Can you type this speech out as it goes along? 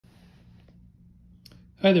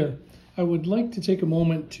Hi there. I would like to take a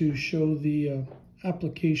moment to show the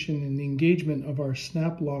application and the engagement of our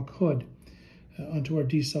SnapLock hood onto our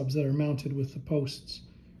D-subs that are mounted with the posts.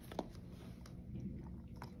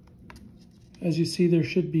 As you see, there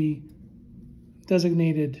should be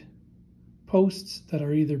designated posts that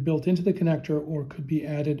are either built into the connector or could be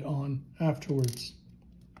added on afterwards.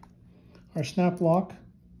 Our SnapLock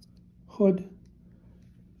hood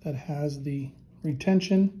that has the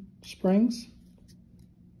retention springs.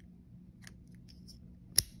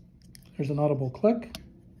 There's an audible click,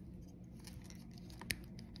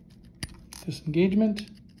 disengagement,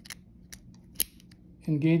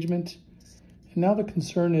 engagement, and now the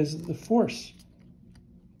concern is the force.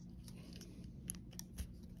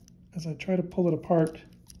 As I try to pull it apart,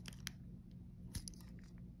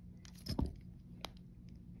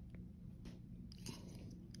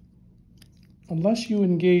 unless you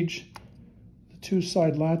engage the two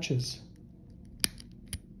side latches,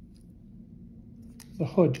 the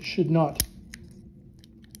hood should not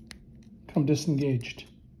come disengaged.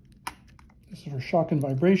 This is for shock and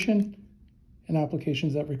vibration and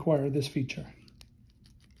applications that require this feature.